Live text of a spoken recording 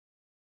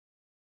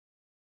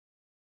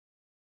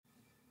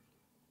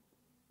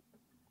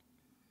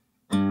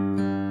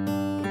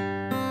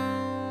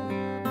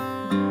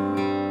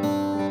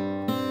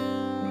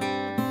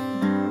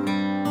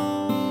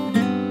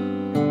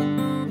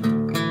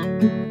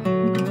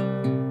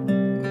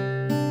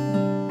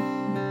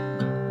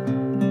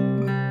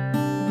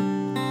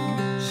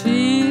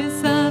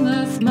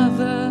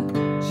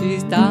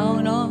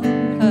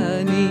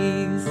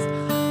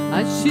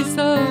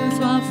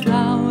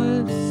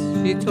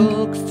She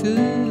talks to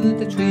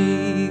the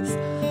trees,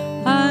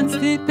 hands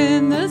deep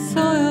in the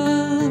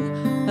soil.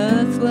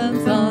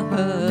 Earthworms are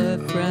her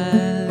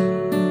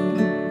friends.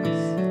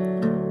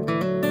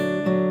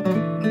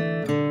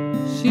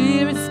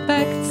 She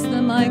respects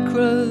the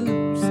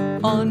microbes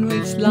on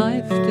which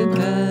life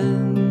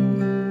depends.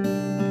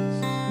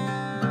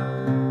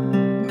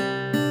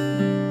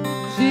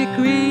 She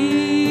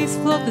grieves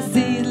for the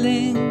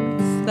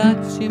seedlings that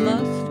she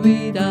must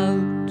weed out.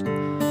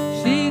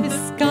 She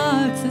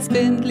discards the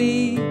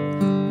spindly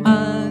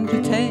and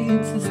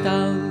retains the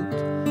stout.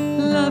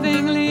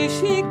 Lovingly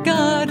she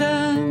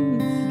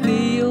gardens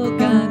the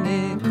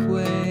organic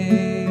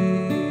way.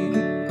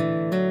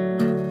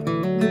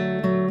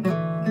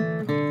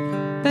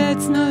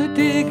 Beds no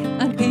dig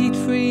and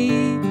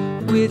peat-free,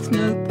 with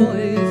no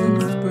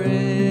poison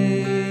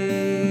spray.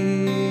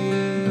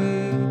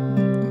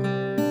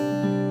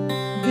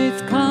 It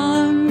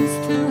comes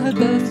to her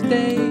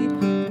birthday,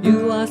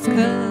 you ask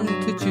her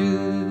to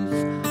choose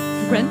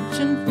French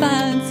and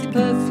fancy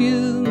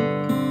perfume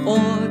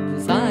or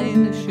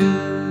designer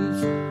shoes.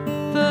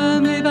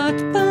 Firmly but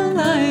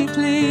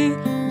politely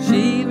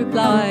she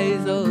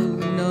replies, oh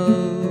no.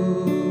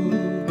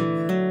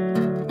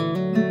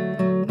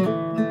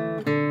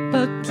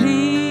 But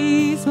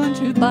please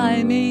won't you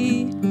buy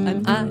me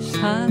an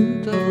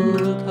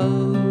ash-handled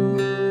hoe?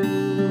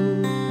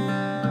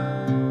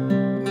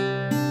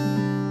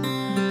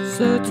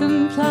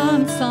 Certain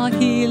plants are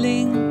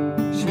healing,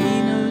 she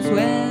knows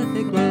where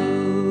they grow.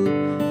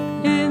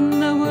 In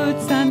the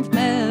woods and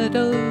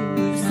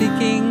meadows,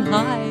 seeking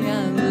high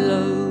and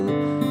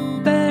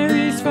low.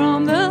 Berries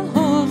from the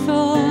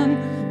hawthorn,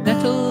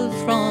 nettles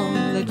from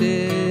the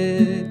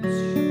ditch.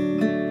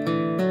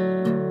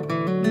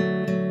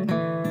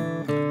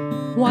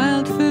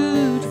 Wild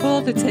food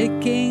for the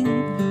taking,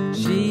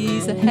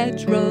 she's a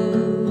hedgerow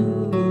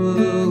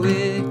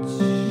witch.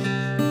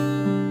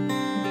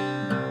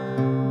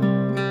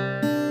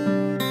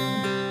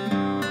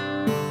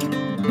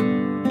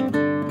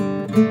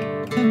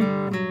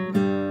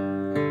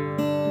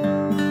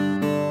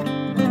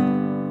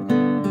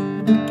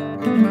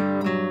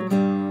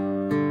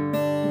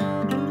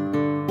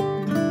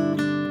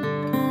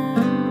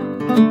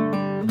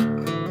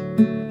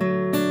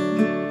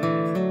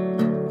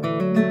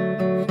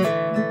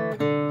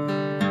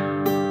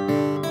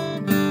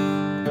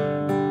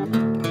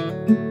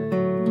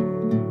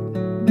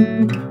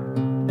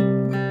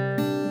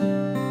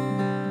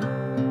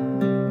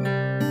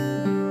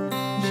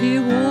 She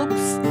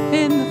walks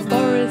in the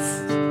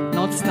forest,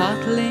 not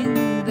startling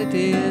the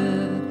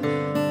deer.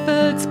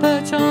 Birds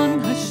perch on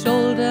her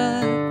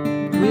shoulder,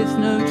 with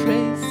no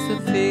trace of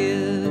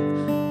fear.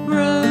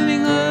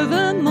 Roaming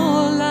over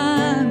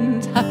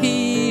moorland,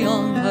 happy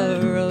on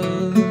her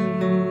own.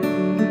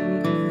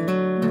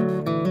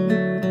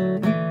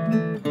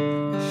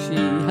 She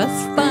has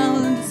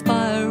found a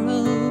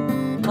spiral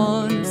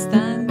on a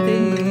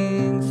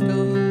standing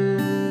stone.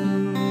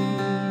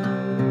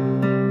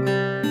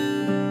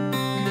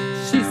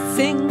 She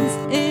sings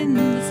in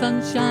the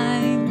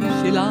sunshine,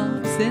 she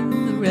laughs in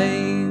the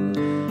rain.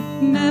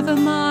 Never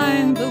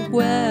mind the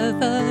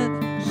weather,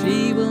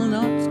 she will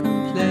not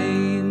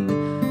complain.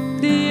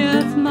 The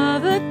earth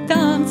mother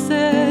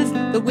dances,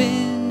 the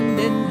wind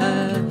in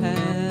her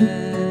hair.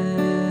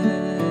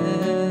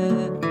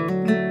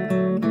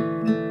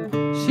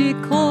 She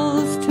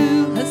calls to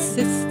her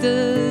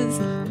sisters,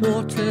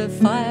 water,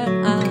 fire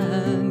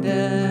and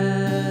air.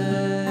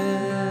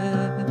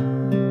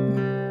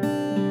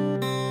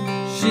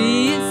 She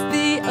is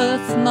the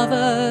earth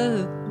mother,